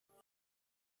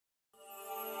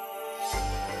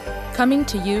Coming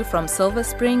to you from Silver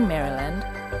Spring, Maryland,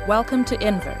 welcome to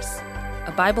Inverse,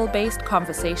 a Bible-based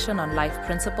conversation on life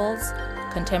principles,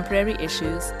 contemporary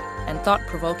issues, and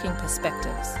thought-provoking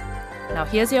perspectives. Now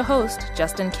here's your host,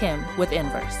 Justin Kim, with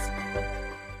Inverse.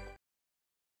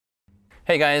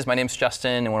 Hey guys, my name's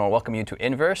Justin, and I want to welcome you to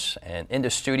Inverse. And in the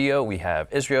studio, we have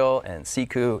Israel and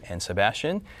Sikhu and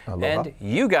Sebastien. Aloha. And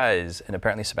you guys, and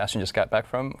apparently Sebastien just got back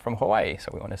from Hawaii, so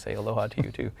we want to say aloha to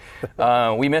you too.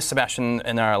 We missed Sebastien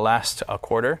in our last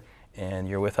quarter, and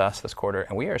you're with us this quarter,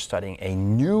 and we are studying a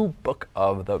new book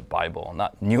of the Bible.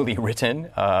 Not newly written,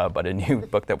 but a new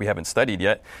book that we haven't studied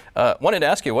yet. Wanted to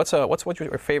ask you, what's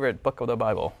your favorite book of the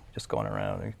Bible? Just going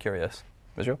around, I'm curious.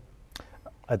 Israel?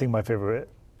 I think my favorite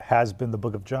has been the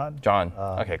book of John. John.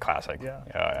 Okay, classic. Yeah.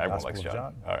 Everyone likes Gospel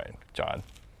John. of All right, John.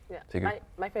 Yeah.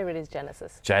 My favorite is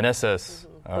Genesis. Genesis.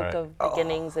 Mm-hmm. All Book right. of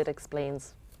beginnings. It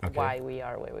explains Okay. why we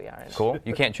are where we are. Cool.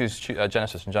 You can't choose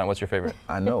Genesis and John. What's your favorite?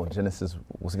 I know, Genesis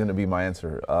was going to be my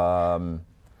answer.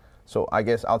 So I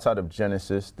guess outside of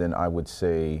Genesis, then I would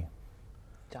say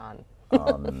John.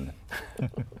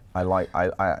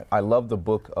 I love the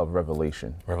book of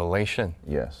Revelation. Revelation.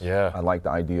 Yes. Yeah. I like the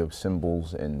idea of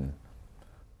symbols and,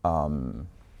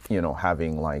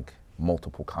 having like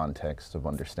multiple contexts of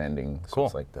understanding. So Cool.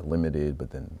 It's like the limited,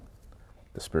 but then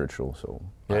the spiritual. So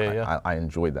Yeah. I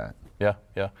enjoy that. Yeah.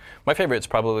 My favorite is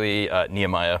probably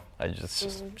Nehemiah. I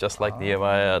just like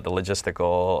Nehemiah, the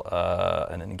logistical,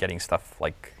 and then getting stuff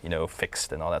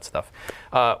fixed and all that stuff.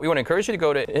 We want to encourage you to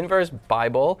go to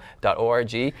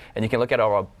inversebible.org, and you can look at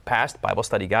our past Bible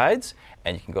study guides,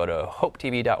 and you can go to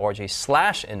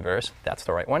hopetv.org/inverse. That's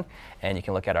the right one. And you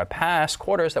can look at our past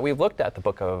quarters that we've looked at the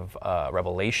book of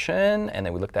Revelation, and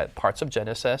then we looked at parts of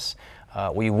Genesis.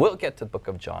 We will get to the book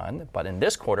of John, but in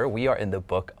this quarter, we are in the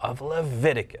book of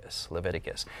Leviticus.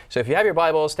 So if you have your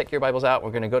Bibles, take your Bibles out.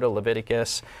 We're going to go to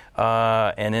Leviticus.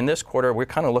 And in this quarter, we're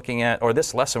kind of looking at, or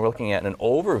this lesson, we're looking at an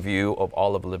overview of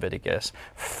all of Leviticus.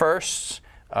 First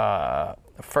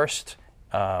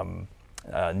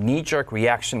knee-jerk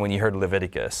reaction when you heard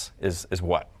Leviticus is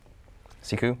what?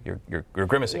 Sikhu, you're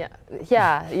grimacing.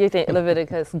 Yeah. You think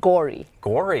Leviticus gory?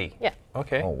 Gory. Yeah.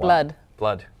 Okay. Oh, wow.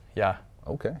 Blood. Yeah.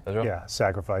 Okay. Israel? Yeah,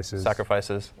 sacrifices.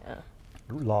 Yeah.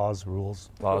 Laws, rules.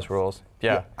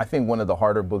 Yeah. I think one of the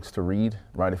harder books to read,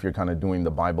 right, if you're kind of doing the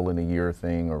Bible in a year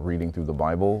thing or reading through the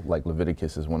Bible, like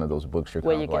Leviticus is one of those books you're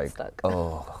Where kind you of get like, stuck.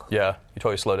 oh. Yeah. You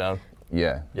totally slow down.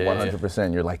 Yeah,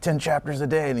 100%. You're like 10 chapters a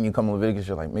day, and then you come to Leviticus,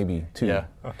 you're like maybe two. Yeah.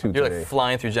 Two You're today. like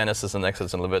flying through Genesis and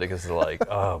Exodus and Leviticus is like,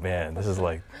 oh man, this is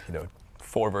like,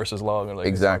 4 verses long. Or like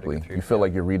Exactly. You feel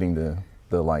like you're reading the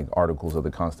like articles of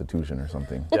the Constitution or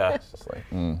something. Yeah. It's just like,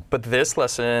 But this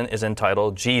lesson is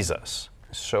entitled Jesus.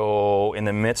 So in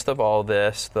the midst of all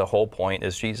this, the whole point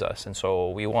is Jesus. And so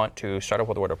we want to start off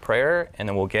with a word of prayer, and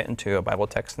then we'll get into a Bible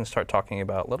text and start talking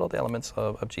about little the elements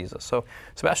of Jesus. So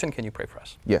Sebastien, can you pray for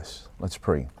us? Yes, let's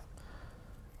pray.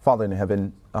 Father in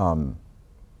heaven,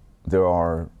 there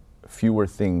are fewer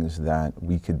things that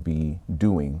we could be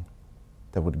doing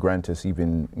that would grant us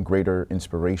even greater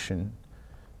inspiration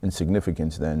and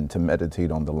significance than to meditate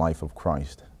on the life of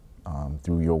Christ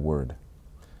through your word.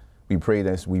 We pray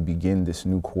that as we begin this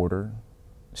new quarter,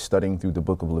 studying through the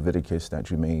book of Leviticus,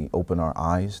 that you may open our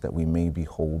eyes, that we may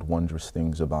behold wondrous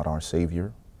things about our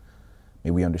Savior.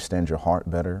 May we understand your heart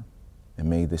better, and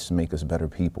may this make us better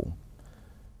people.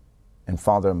 And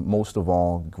Father, most of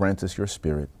all, grant us your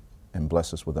Spirit and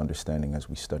bless us with understanding as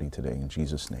we study today. In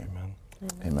Jesus' name.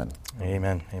 Amen.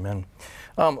 Amen.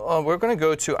 We're going to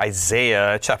go to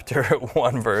Isaiah chapter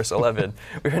 1, verse 11.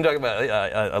 We've been talking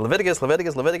about Leviticus,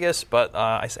 but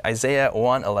Isaiah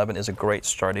 1:11 is a great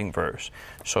starting verse.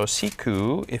 So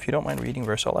Sikhu, if you don't mind reading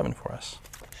verse 11 for us.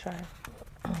 Sure.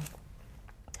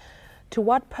 To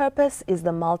what purpose is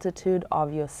the multitude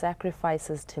of your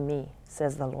sacrifices to me,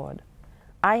 says the Lord?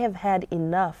 I have had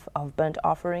enough of burnt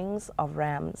offerings of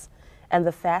rams and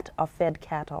the fat of fed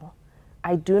cattle.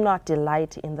 I do not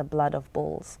delight in the blood of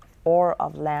bulls or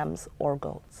of lambs or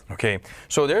goats. Okay,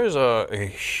 so there's a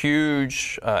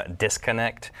huge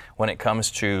disconnect when it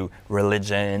comes to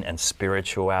religion and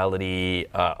spirituality.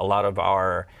 A lot of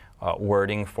our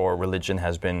wording for religion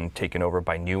has been taken over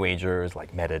by New Agers,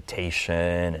 like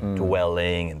meditation and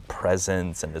dwelling and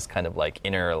presence and this kind of like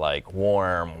inner like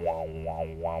warm,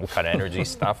 wow kind of energy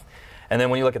stuff. And then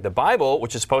when you look at the Bible,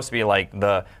 which is supposed to be like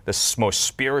the most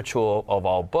spiritual of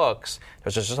all books,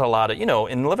 there's just a lot of,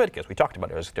 in Leviticus, we talked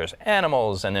about it, there's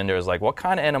animals, and then there's like what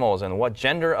kind of animals and what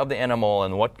gender of the animal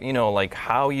and what, like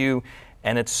how you,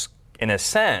 and it's, in a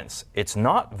sense, it's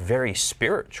not very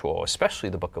spiritual, especially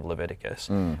the book of Leviticus.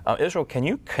 Israel, can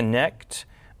you connect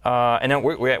And then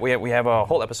we have a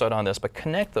whole episode on this, but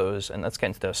connect those, and let's get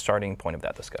into the starting point of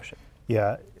that discussion.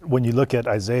 Yeah, when you look at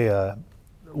Isaiah,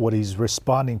 what he's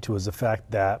responding to is the fact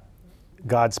that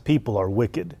God's people are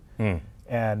wicked.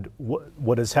 And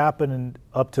what has happened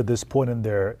up to this point in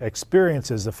their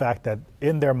experience is the fact that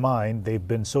in their mind, they've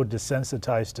been so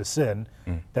desensitized to sin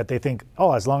that they think,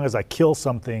 oh, as long as I kill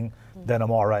something, then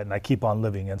I'm all right, and I keep on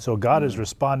living. And so God is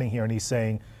responding here, and he's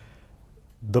saying,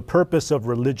 the purpose of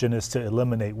religion is to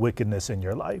eliminate wickedness in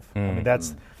your life. I mean,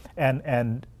 that's,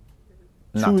 and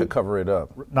Not to cover it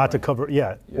up. Not to cover,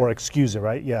 or excuse it,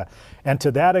 right? Yeah. And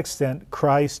to that extent,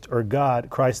 Christ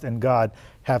and God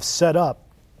have set up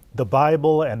the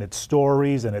Bible and its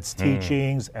stories and its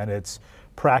teachings and its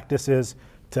practices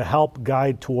to help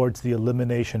guide towards the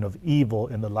elimination of evil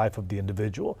in the life of the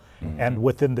individual. And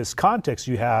within this context,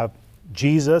 you have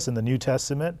Jesus in the New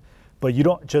Testament, but you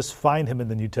don't just find him in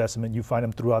the New Testament, you find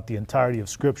him throughout the entirety of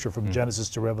Scripture from Genesis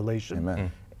to Revelation.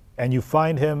 Amen. And you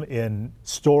find him in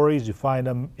stories, you find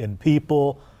him in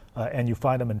people, and you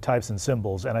find him in types and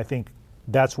symbols. And I think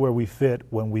that's where we fit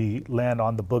when we land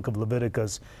on the book of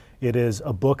Leviticus. It is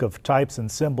a book of types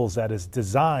and symbols that is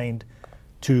designed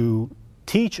to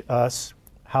teach us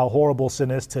how horrible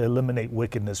sin is, to eliminate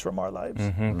wickedness from our lives.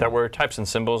 That word types and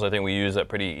symbols, I think we use that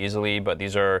pretty easily, but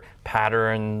these are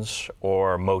patterns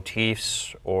or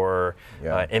motifs or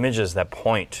images that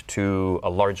point to a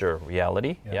larger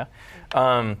reality.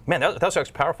 Man, that's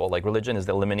actually powerful. Like, religion is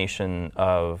the elimination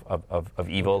of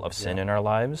evil, of sin in our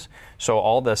lives. So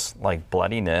all this like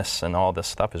bloodiness and all this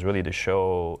stuff is really to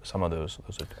show some of those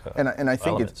And I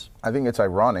think elements. I think it's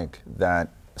ironic that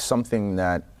something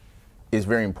that is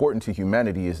very important to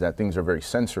humanity is that things are very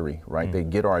sensory, right? They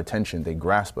get our attention, they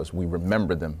grasp us, we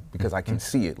remember them because I can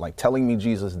see it. Like, telling me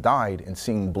Jesus died and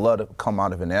seeing blood come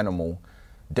out of an animal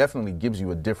definitely gives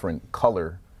you a different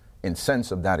color and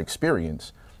sense of that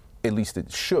experience. At least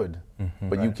it should.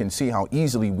 But you can see how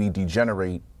easily we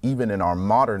degenerate, even in our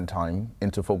modern time,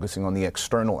 into focusing on the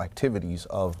external activities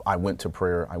of, I went to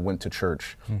prayer, I went to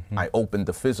church, I opened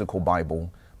the physical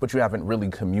Bible, but you haven't really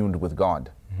communed with God.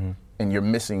 And you're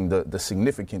missing the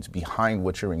significance behind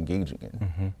what you're engaging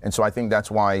in. And so I think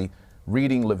that's why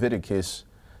reading Leviticus,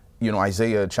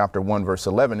 Isaiah chapter 1, verse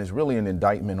 11 is really an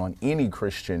indictment on any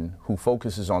Christian who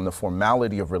focuses on the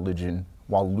formality of religion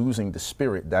while losing the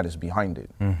spirit that is behind it.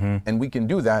 And we can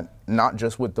do that not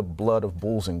just with the blood of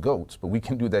bulls and goats, but we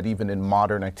can do that even in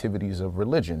modern activities of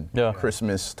religion.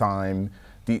 Christmas time,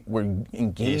 we're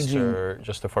engaging. Easter,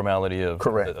 just the formality of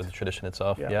the tradition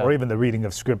itself. Or even the reading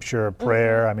of Scripture,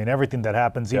 prayer. I mean, everything that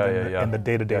happens even in the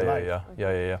day-to-day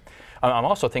life. I'm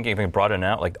also thinking, if we broaden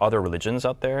out, like other religions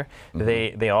out there,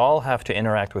 they all have to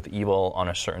interact with evil on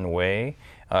a certain way.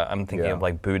 I'm thinking of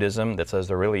like Buddhism that says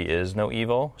there really is no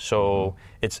evil. So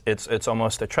it's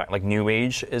almost like New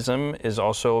Ageism is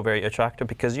also very attractive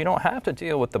because you don't have to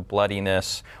deal with the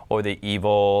bloodiness or the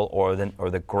evil or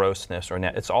the grossness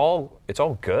it's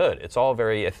all good. It's all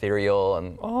very ethereal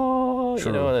and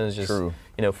and it's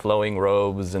just flowing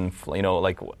robes and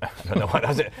like I don't know what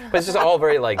else but it's just all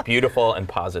very like beautiful and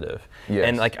positive.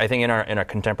 And like I think in our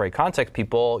contemporary context,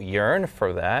 people yearn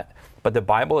for that. But the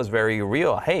Bible is very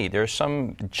real. Hey, there's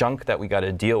some junk that we got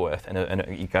to deal with, and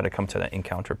you got to come to that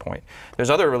encounter point.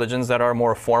 There's other religions that are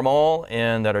more formal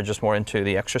and that are just more into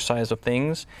the exercise of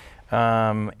things.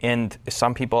 And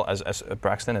some people, as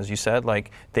Braxton, as you said,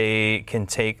 like they can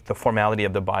take the formality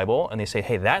of the Bible and they say,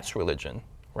 hey, that's religion,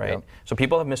 right? Yep. So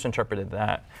people have misinterpreted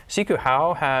that. Sikhu,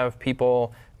 how have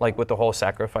people, like with the whole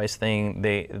sacrifice thing,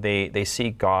 they see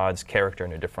God's character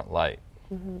in a different light?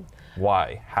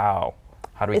 Why? How?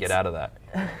 How do we get out of that?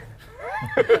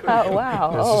 Oh,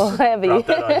 wow. Heavy. Drop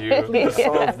that on you.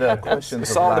 Solve the questions.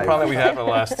 Solve the problem that we've had for the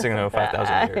last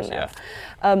 5,000 years.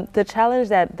 The challenge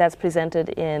that's presented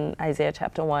in Isaiah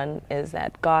chapter 1 is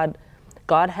that God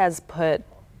has put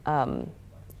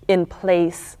in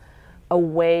place a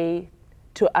way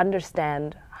to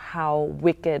understand how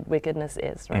wickedness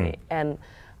is, right? And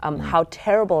how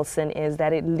terrible sin is,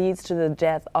 that it leads to the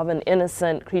death of an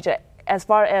innocent creature. As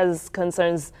far as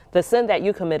concerns the sin that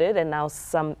you committed, and now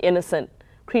some innocent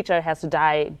creature has to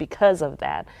die because of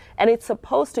that. And it's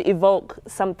supposed to evoke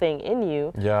something in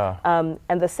you.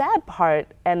 And the sad part,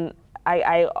 and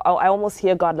I almost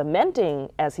hear God lamenting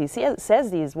as he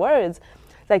says these words,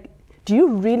 like, do you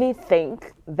really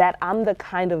think that I'm the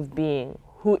kind of being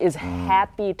who is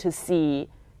happy to see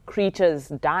creatures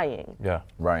dying?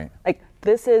 Like,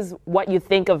 this is what you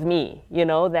think of me,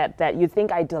 that you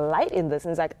think I delight in this. And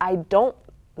it's like, I don't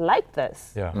like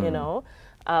this,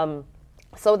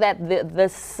 So that the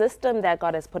system that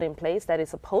God has put in place that is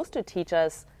supposed to teach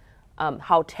us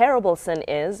how terrible sin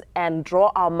is and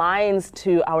draw our minds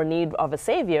to our need of a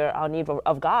Savior, our need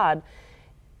of God,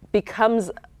 becomes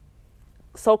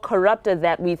so corrupted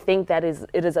that we think that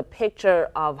it is a picture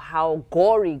of how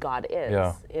gory God is.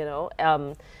 Yeah. You know,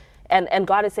 and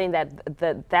God is saying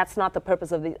that that's not the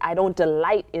purpose of the. I don't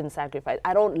delight in sacrifice.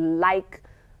 I don't like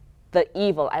the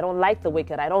evil. I don't like the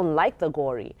wicked. I don't like the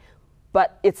gory,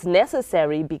 but it's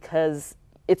necessary because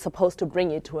it's supposed to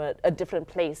bring you to a different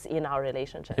place in our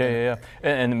relationship. Yeah.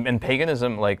 And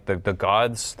paganism, like the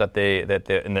gods that they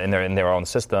in their own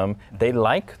system, they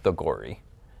like the gory.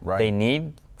 Right. They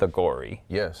need the gory.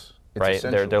 Yes. It's right.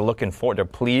 essential. They're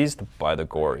pleased by the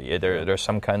gory. There's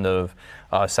some kind of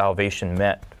salvation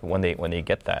met when they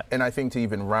get that. And I think to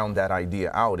even round that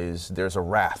idea out is there's a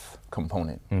wrath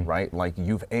component, right? Like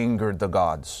you've angered the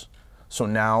gods. So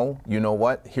now, you know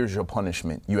what? Here's your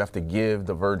punishment. You have to give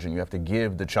the virgin, you have to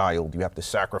give the child, you have to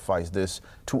sacrifice this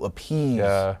to appease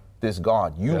this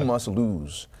God. You must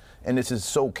lose. And this is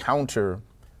so counter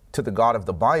to the God of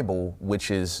the Bible,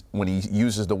 which is when he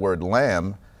uses the word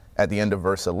lamb at the end of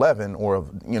verse 11, or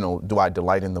of, do I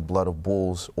delight in the blood of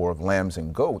bulls or of lambs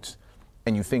and goats?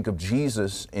 And you think of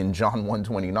Jesus in John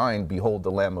 1:29, behold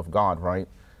the Lamb of God, right?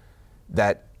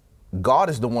 That God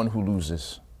is the one who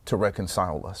loses to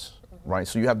reconcile us. Right?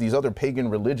 So you have these other pagan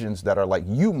religions that are like,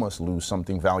 you must lose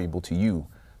something valuable to you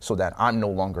so that I'm no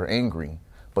longer angry.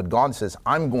 But God says,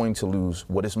 I'm going to lose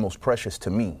what is most precious to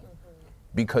me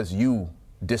because you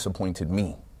disappointed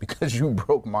me, because you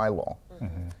broke my law.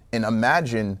 And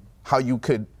imagine how you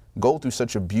could go through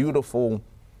such a beautiful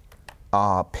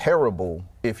parable,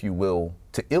 if you will,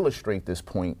 to illustrate this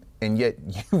point, and yet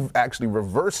you've actually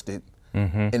reversed it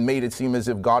and made it seem as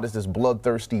if God is this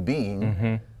bloodthirsty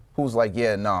being who's like,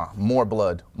 more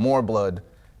blood.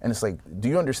 And it's like, do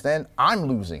you understand? I'm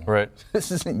losing. Right.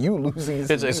 This isn't you losing.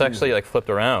 It's actually like flipped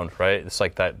around, right? It's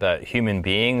like that human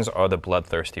beings are the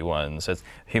bloodthirsty ones. It's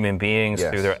human beings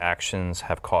through their actions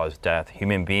have caused death.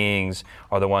 Human beings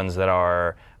are the ones that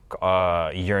are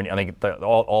yearning. Like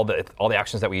all the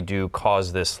actions that we do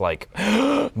cause this like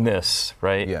miss,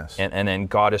 right? Yes. And then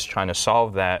God is trying to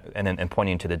solve that, and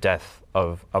pointing to the death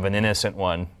of an innocent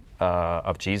one,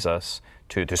 of Jesus,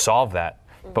 to solve that.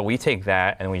 But we take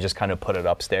that and we just kind of put it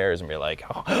upstairs and be like,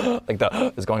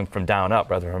 it's going from down up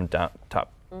rather than from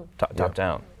top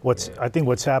down. I think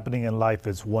what's happening in life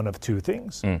is one of two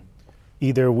things.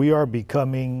 Either we are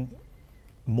becoming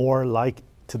more like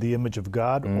to the image of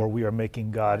God, or we are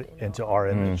making God into our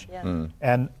image.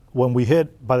 And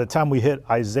by the time we hit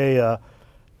Isaiah,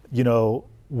 the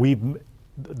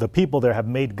people there have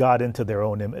made God into their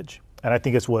own image. And I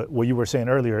think it's what you were saying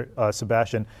earlier,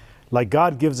 Sebastien. Like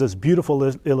God gives us beautiful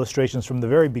illustrations from the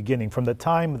very beginning, from the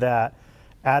time that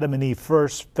Adam and Eve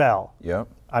first fell. Yep.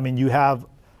 I mean, you have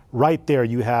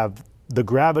the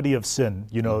gravity of sin,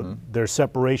 their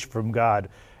separation from God.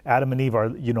 Adam and Eve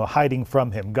are, hiding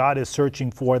from him. God is searching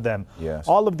for them. Yes.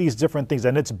 All of these different things.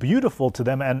 And it's beautiful to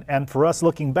them. And for us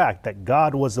looking back, that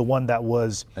God was the one that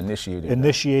was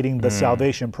initiating the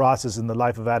salvation process in the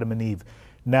life of Adam and Eve.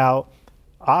 Now,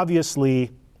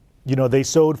 obviously, they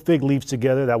sewed fig leaves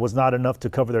together. That was not enough to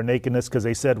cover their nakedness, because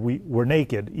they said we're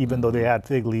naked, even though they had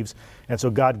fig leaves. And so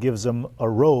God gives them a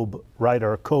robe, right,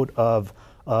 or a coat of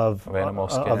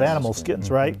animal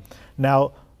skins, right?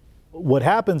 Now, what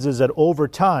happens is that over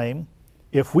time,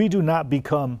 if we do not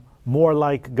become more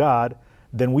like God,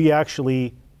 then we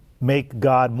actually make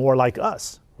God more like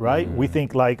us, right? We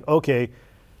think like, okay,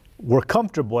 we're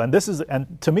comfortable. And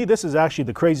to me, this is actually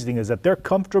the crazy thing, is that they're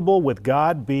comfortable with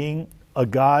God being a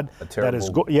God that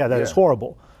is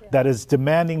horrible, that is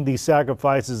demanding these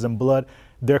sacrifices and blood.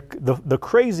 The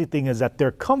crazy thing is that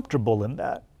they're comfortable in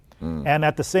that. And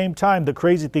at the same time, the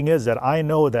crazy thing is that I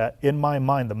know that in my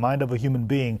mind, the mind of a human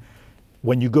being,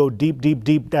 when you go deep, deep,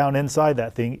 deep down inside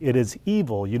that thing, it is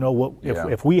evil.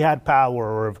 If we had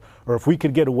power, or if we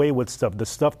could get away with stuff, the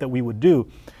stuff that we would do,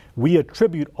 we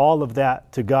attribute all of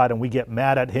that to God, and we get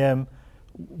mad at him.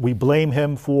 We blame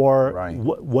him for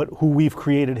who we've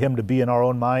created him to be in our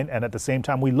own mind, and at the same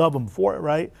time, we love him for it,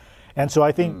 right? And so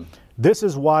I think this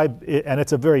is why, and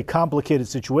it's a very complicated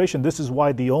situation, this is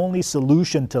why the only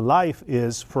solution to life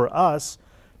is for us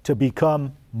to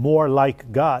become more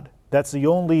like God. That's the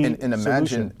only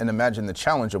solution. And imagine the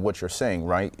challenge of what you're saying,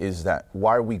 right, is that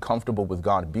why are we comfortable with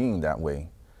God being that way?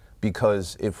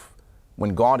 Because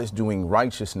when God is doing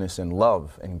righteousness and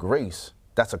love and grace,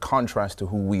 that's a contrast to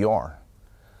who we are.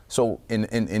 So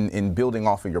in building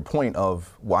off of your point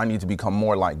of, I need to become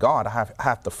more like God, I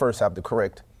have to first have the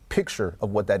correct picture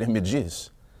of what that image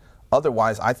is.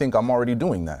 Otherwise, I think I'm already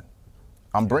doing that.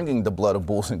 I'm bringing the blood of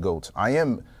bulls and goats. I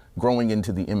am growing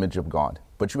into the image of God.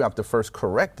 But you have to first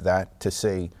correct that to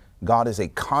say God is a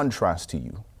contrast to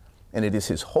you. And it is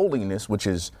his holiness, which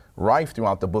is rife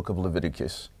throughout the book of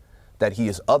Leviticus, that he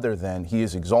is other than, he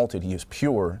is exalted, he is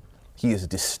pure, he is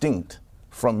distinct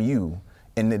from you.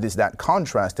 And it is that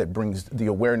contrast that brings the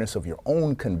awareness of your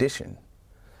own condition.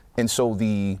 And so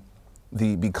the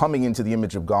becoming into the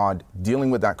image of God,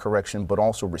 dealing with that correction, but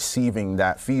also receiving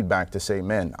that feedback to say,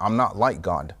 man, I'm not like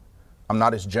God. I'm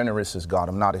not as generous as God.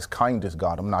 I'm not as kind as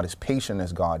God. I'm not as patient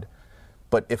as God.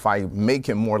 But if I make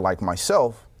him more like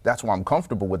myself, that's why I'm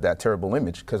comfortable with that terrible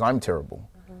image, because I'm terrible.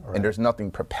 Mm-hmm. And there's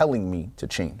nothing propelling me to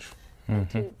change.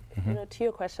 Mm-hmm. To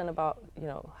your question about,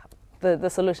 the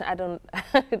solution,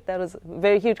 that was a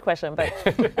very huge question, but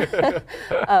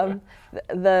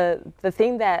the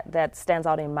thing that stands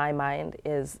out in my mind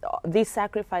is these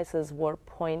sacrifices were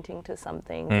pointing to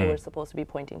something. They were supposed to be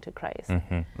pointing to Christ.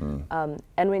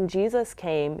 And when Jesus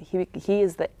came, he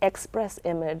is the express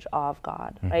image of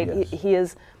God, right? Yes. He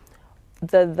is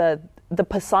the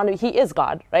persona, he is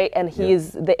God, right? And he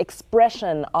is the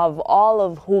expression of all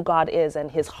of who God is,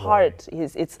 and his heart,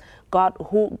 it's God,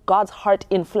 God's heart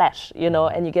in flesh,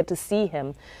 and you get to see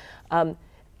him.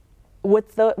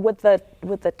 With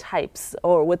the types,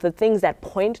 or with the things that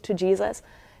point to Jesus,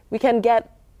 we can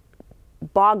get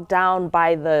bogged down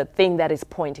by the thing that is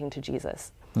pointing to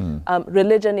Jesus.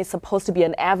 Religion is supposed to be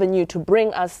an avenue to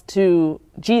bring us to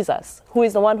Jesus, who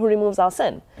is the one who removes our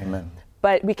sin. Amen.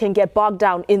 But we can get bogged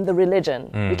down in the religion.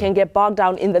 We can get bogged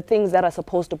down in the things that are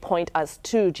supposed to point us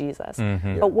to Jesus.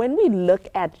 But when we look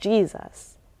at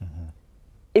Jesus,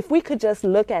 if we could just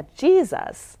look at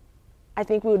Jesus, I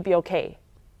think we would be okay.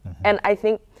 And I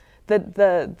think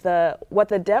the what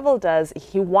the devil does,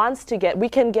 he wants to we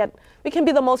can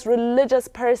be the most religious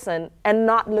person and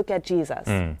not look at Jesus,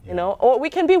 or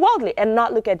we can be worldly and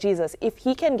not look at Jesus. If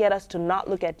he can get us to not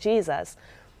look at Jesus,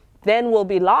 then we'll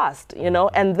be lost,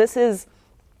 and this is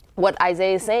what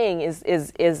Isaiah is saying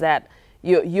is that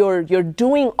you're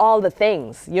doing all the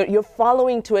things, you're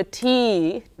following to a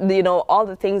T, all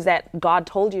the things that God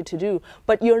told you to do,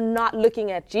 but you're not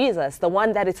looking at Jesus, the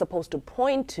one that it's supposed to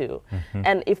point to.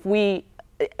 And if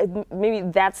maybe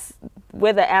that's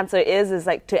where the answer is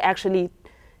like to actually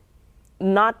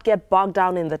not get bogged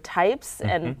down in the types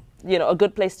and a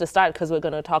good place to start, because we're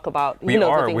going to talk about we're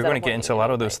going to get into a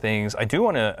lot of those things. I do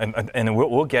want to, and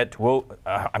we'll get.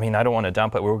 I don't want to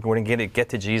dump it. We're going to get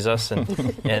to Jesus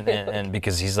and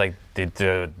because he's like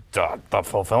the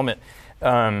fulfillment.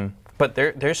 But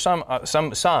there's some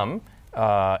and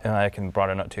I can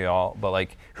broaden it to y'all, but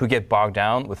like who get bogged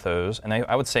down with those. And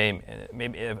I would say,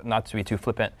 maybe not to be too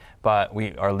flippant, but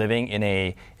we are living in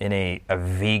a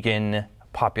vegan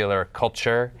popular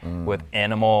culture with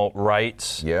animal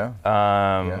rights.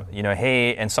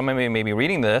 Hey, and somebody may be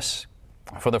reading this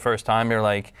for the first time, you're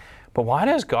like, but why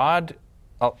does God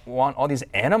want all these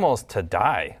animals to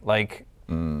die? Like,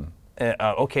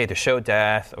 okay, to show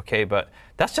death, okay, but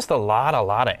that's just a lot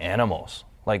of animals.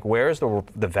 Like, where's the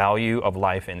value of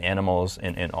life in animals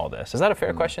in all this? Is that a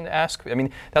fair question to ask? I mean,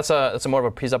 that's a more of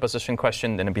a presupposition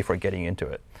question than before getting into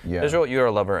it. Yeah. Israel, you're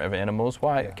a lover of animals.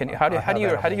 Why? How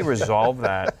do you resolve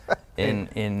that in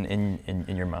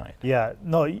your mind? Yeah,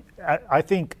 no, I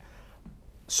think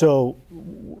so.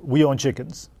 We own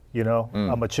chickens.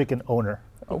 I'm a chicken owner.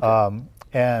 Okay.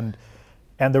 And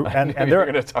they're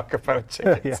going to talk about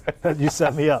chickens. Yeah, you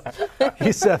set me up.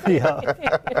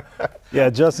 Yeah,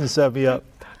 Justin set me up.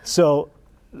 So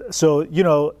it's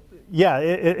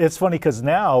funny because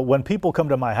now when people come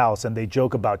to my house and they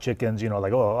joke about chickens,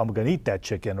 like, oh, I'm going to eat that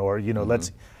chicken, or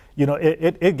let's,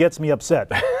 it gets me upset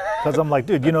because I'm like,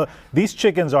 dude, these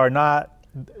chickens are not.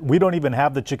 We don't even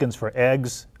have the chickens for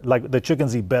eggs. Like, the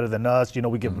chickens eat better than us.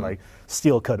 We give them like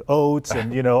steel cut oats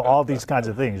and all these kinds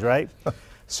of things, right?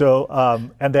 So,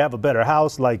 and they have a better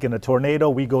house. Like in a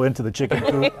tornado, we go into the chicken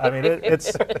coop. I mean,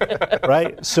 it's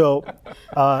right. So,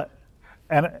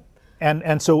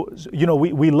 and so,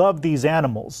 we love these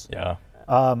animals. Yeah.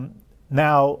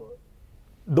 Now,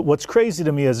 what's crazy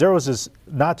to me is there was this,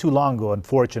 not too long ago,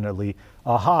 unfortunately,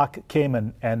 a hawk came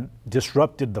and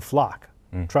disrupted the flock,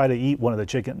 tried to eat one of the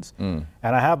chickens. And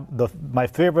I have my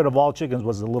favorite of all chickens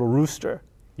was the little rooster,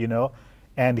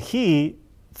 and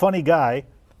funny guy.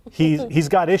 He's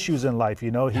got issues in life, he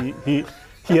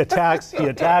attacks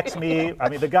me. I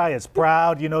mean, the guy is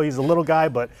proud, he's a little guy,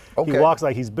 but he walks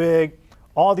like he's big,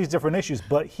 all these different issues.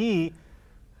 But he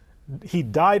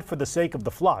died for the sake of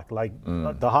the flock. Like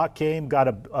the hawk came, got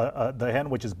the hen,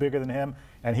 which is bigger than him,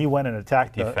 and he went and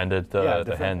attacked defended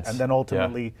the hens. And then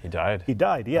ultimately he died. He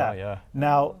died, yeah. Oh, yeah.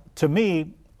 Now, to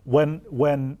me, when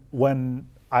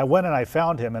I went and I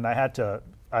found him and I had to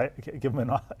give him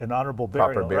an honorable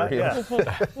burial. Proper burial. Right?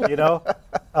 Yeah. You know?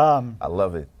 I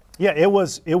love it. Yeah, it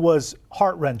was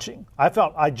heart-wrenching.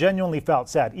 I genuinely felt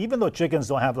sad, even though chickens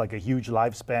don't have like a huge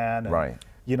lifespan. And, Right.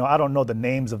 You know, I don't know the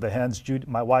names of the hens.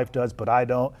 My wife does, but I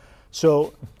don't.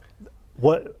 So,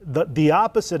 what the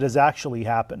opposite has actually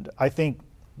happened. I think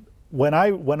when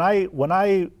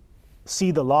I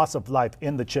see the loss of life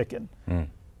in the chicken,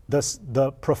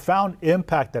 the profound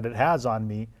impact that it has on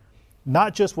me,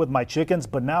 not just with my chickens,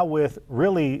 but now with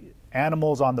really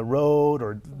animals on the road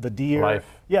or the deer. Life.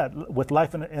 Yeah, with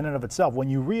life in and of itself. When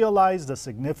you realize the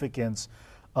significance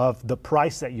of the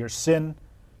price that your sin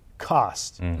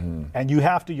cost, and you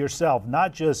have to yourself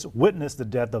not just witness the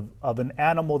death of an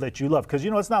animal that you love, because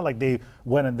it's not like they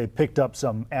went and they picked up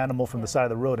some animal from the side of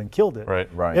the road and killed it.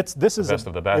 Right. This is best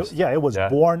of the best. It was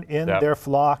born in their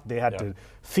flock. They had to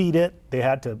feed it. They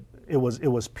had to. It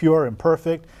was pure and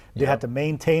perfect. They had to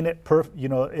maintain it,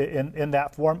 in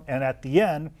that form. And at the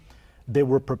end, they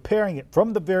were preparing it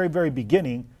from the very, very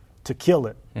beginning to kill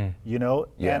it,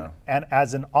 and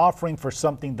as an offering for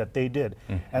something that they did.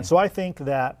 And so I think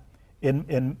that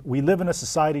we live in a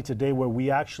society today where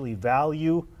we actually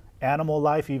value animal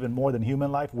life even more than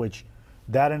human life, which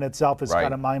that in itself is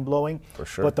kind of mind-blowing. For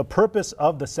sure. But the purpose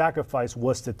of the sacrifice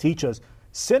was to teach us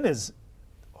sin is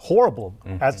horrible,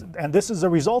 and this is a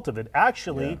result of it.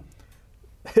 Actually,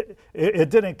 it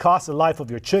didn't cost the life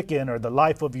of your chicken or the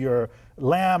life of your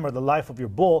lamb or the life of your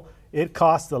bull. It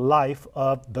cost the life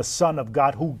of the Son of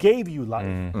God who gave you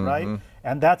life, right?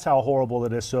 And that's how horrible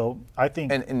it is. So I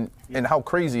think... And how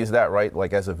crazy is that, right?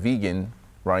 Like as a vegan,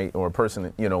 right, or a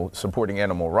person, supporting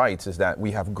animal rights, is that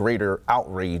we have greater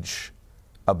outrage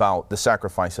about the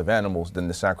sacrifice of animals than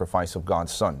the sacrifice of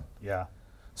God's Son. Yeah.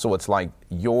 So it's like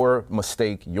your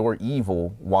mistake, your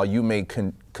evil, while you may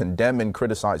condemn and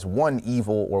criticize one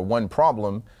evil or one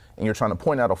problem, and you're trying to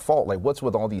point out a fault, like what's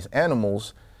with all these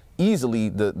animals, easily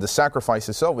the sacrifice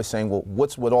itself is saying, well,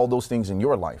 what's with all those things in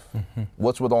your life?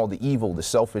 What's with all the evil, the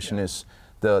selfishness,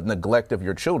 the neglect of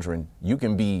your children? You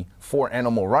can be for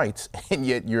animal rights, and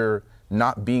yet you're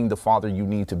not being the father you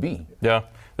need to be. Yeah.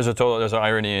 There's an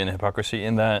irony and hypocrisy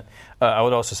in that. I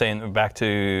would also say, back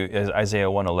to Isaiah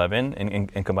 1:11,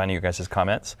 and combining your guys'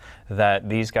 comments, that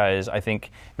these guys, I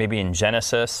think, maybe in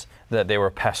Genesis, that they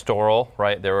were pastoral,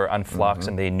 right? They were on flocks,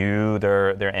 and they knew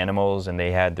their animals, and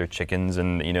they had their chickens,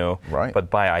 and Right.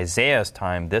 But by Isaiah's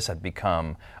time, this had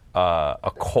become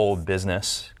a cold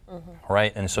business.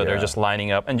 Right, and so they're just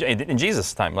lining up. And in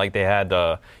Jesus' time, like they had,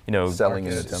 selling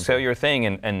in the temple. Sell your thing,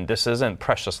 and this isn't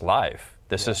precious life.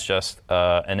 This is just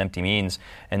an empty means,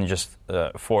 and just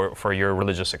for your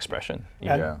religious expression.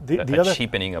 The other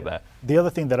cheapening of that. The other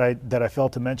thing that I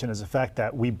failed to mention is the fact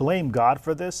that we blame God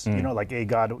for this.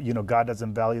 God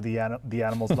doesn't value the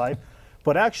animal's life,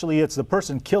 but actually it's the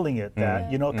person killing it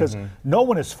that because no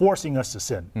one is forcing us to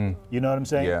sin. You know what I'm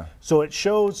saying? Yeah. So it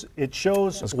shows That's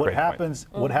a what great happens.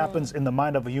 What happens in the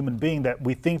mind of a human being, that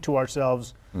we think to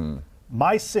ourselves,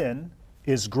 my sin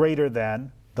is greater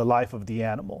than the life of the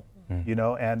animal.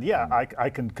 I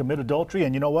can commit adultery,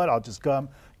 and you know what? I'll just come,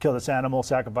 kill this animal,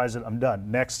 sacrifice it, I'm done.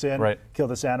 Next sin, kill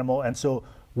this animal. And so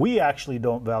we actually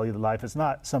don't value the life. It's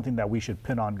not something that we should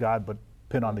pin on God, but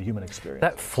pin on the human experience.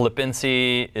 That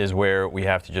flippancy is where we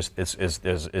have to just is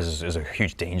a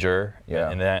huge danger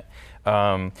in that.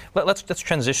 Let's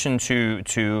transition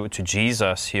to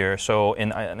Jesus here. So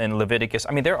in Leviticus,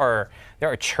 I mean there are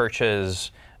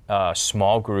churches,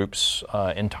 small groups,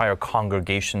 entire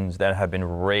congregations that have been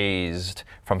raised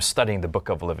from studying the book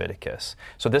of Leviticus.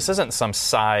 So this isn't some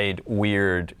side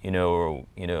weird,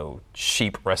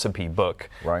 sheep recipe book.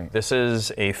 Right. This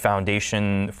is a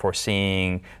foundation for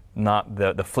seeing not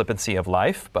the flippancy of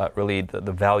life, but really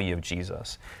the value of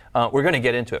Jesus. We're going to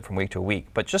get into it from week to week,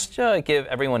 but just give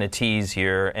everyone a tease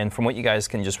here, and from what you guys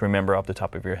can just remember off the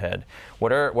top of your head,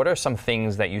 what are some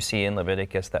things that you see in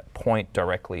Leviticus that point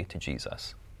directly to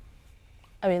Jesus?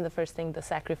 I mean, the first thing, the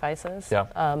sacrifices. Yeah.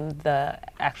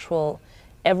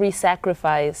 Every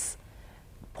sacrifice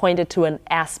pointed to an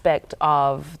aspect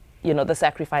of, the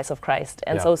sacrifice of Christ.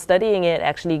 And so studying it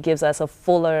actually gives us a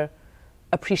fuller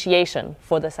appreciation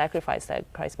for the sacrifice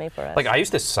that Christ made for us. Like I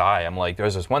used to sigh. I'm like,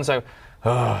 there's this one sacrifice,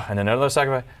 and another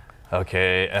sacrifice.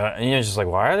 Okay, and you're just like,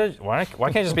 why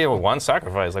can't it just be one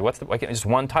sacrifice? Like, why can't just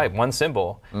one type, one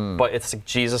symbol? But it's like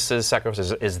Jesus'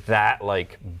 sacrifice is that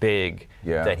like big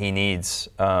that he needs,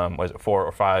 was it 4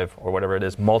 or 5 or whatever it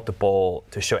is, multiple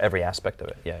to show every aspect of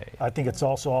it. Yeah. I think it's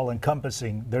also all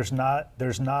encompassing. There's not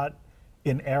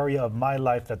an area of my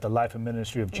life that the life and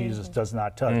ministry of Jesus does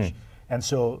not touch. And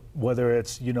so whether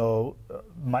it's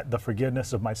the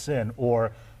forgiveness of my sin,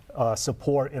 or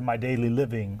support in my daily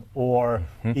living, or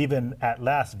even at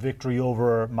last victory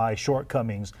over my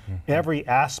shortcomings. Every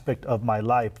aspect of my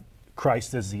life,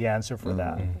 Christ is the answer for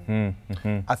that.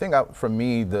 I think for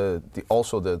me,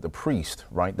 also the priest,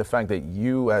 right? The fact that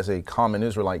you as a common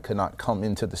Israelite could not come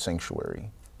into the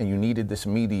sanctuary, and you needed this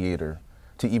mediator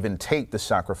to even take the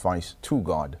sacrifice to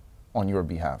God on your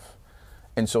behalf.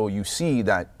 And so you see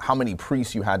that how many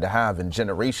priests you had to have, and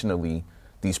generationally,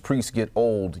 these priests get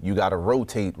old, you got to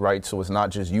rotate, right? So it's not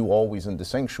just you always in the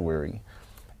sanctuary.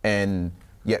 And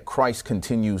yet Christ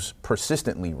continues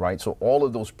persistently, right? So all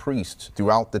of those priests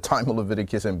throughout the time of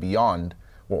Leviticus and beyond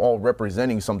were all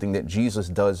representing something that Jesus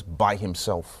does by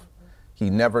himself.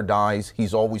 He never dies.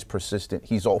 He's always persistent.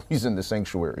 He's always in the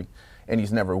sanctuary, and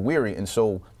he's never weary. And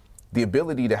so the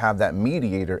ability to have that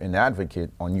mediator and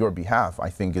advocate on your behalf, I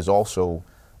think, is also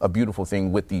a beautiful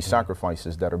thing with these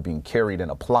sacrifices that are being carried and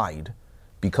applied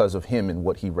because of him and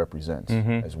what he represents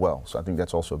as well. So I think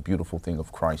that's also a beautiful thing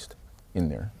of Christ in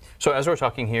there. So as we're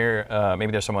talking here,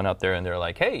 maybe there's someone out there and they're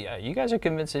like, hey, you guys are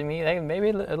convincing me, hey,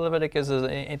 maybe Leviticus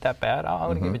ain't that bad. I'm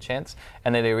going to give it a chance.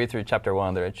 And then they read through chapter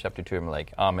 1, they're at chapter 2, and I'm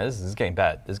like, oh man, this is getting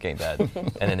bad. This is getting bad.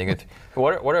 And then they go through.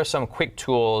 What are some quick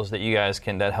tools that you guys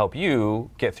that help you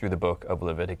get through the book of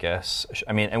Leviticus?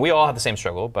 I mean, and we all have the same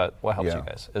struggle, but what helps you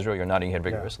guys? Israel, you're nodding your head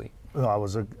vigorously. No, I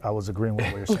was agreeing with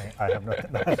what you're saying. I have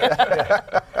nothing.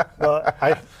 Well,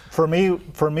 for me,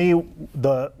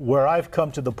 where I've come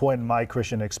to the point in my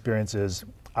Christian experience is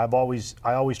I always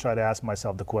try to ask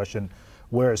myself the question,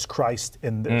 where is Christ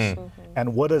in this?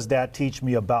 And what does that teach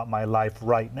me about my life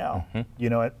right now? You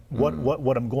know,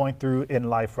 what I'm going through in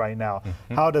life right now.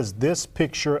 How does this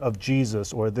picture of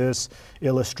Jesus, or this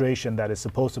illustration that is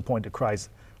supposed to point to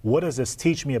Christ, what does this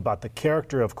teach me about the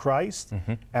character of Christ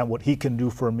and what he can do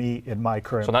for me in my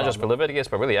current So not just for Leviticus,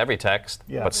 but really every text,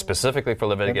 but specifically for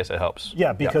Leviticus, it helps.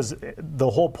 Yeah, because the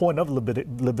whole point of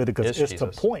Leviticus is to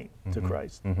point to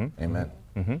Christ. Amen.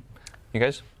 You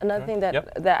guys? Another thing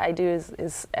that I do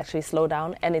is actually slow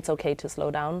down, and it's okay to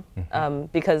slow down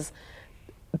because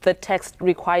the text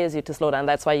requires you to slow down.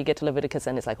 That's why you get to Leviticus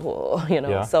and it's like, whoa, you know.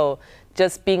 Yeah. So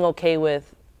just being okay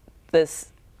with this,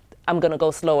 I'm going to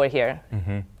go slower here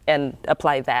and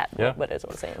apply that. What is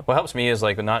what I'm saying. What helps me is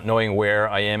like not knowing where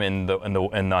I am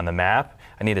on the map.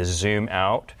 I need to zoom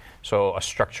out. So a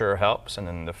structure helps. And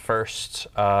then the first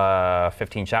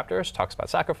 15 chapters talks about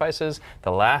sacrifices.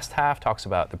 The last half talks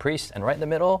about the priest. And right in the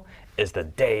middle is the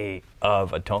Day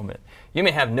of Atonement. You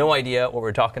may have no idea what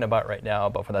we're talking about right now,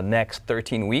 but for the next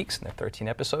 13 weeks and the 13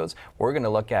 episodes, we're going to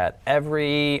look at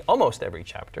almost every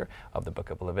chapter of the book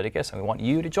of Leviticus, and we want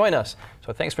you to join us.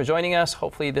 So thanks for joining us.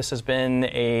 Hopefully this has been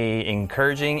an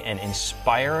encouraging and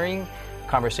inspiring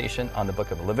conversation on the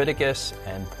book of Leviticus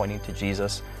and pointing to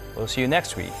Jesus. We'll see you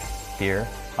next week here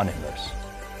on Inverse.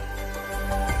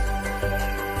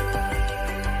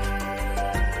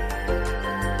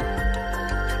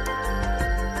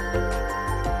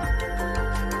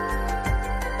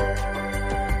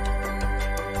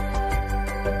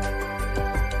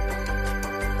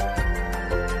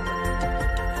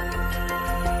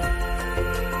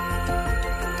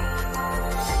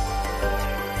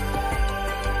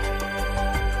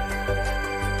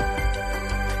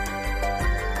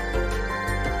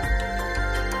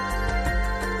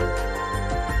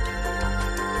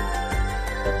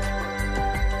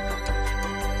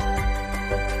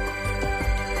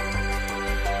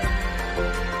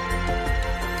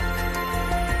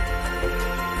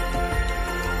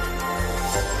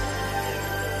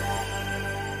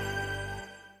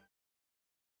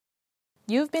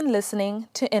 You've been listening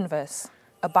to Inverse,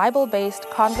 a Bible-based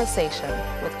conversation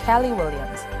with Callie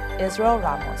Williams, Israel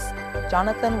Ramos,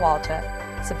 Jonathan Walter,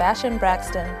 Sebastien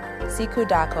Braxton, Sikhu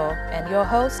Daco, and your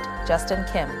host, Justin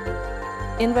Kim.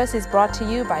 Inverse is brought to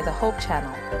you by the Hope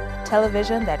Channel,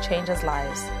 television that changes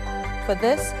lives. For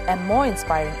this and more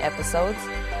inspiring episodes,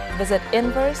 visit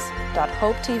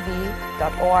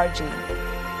inverse.hopetv.org.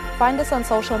 Find us on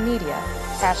social media,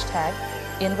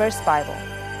 #InverseBible.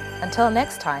 Until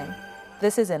next time,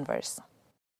 this is Inverse.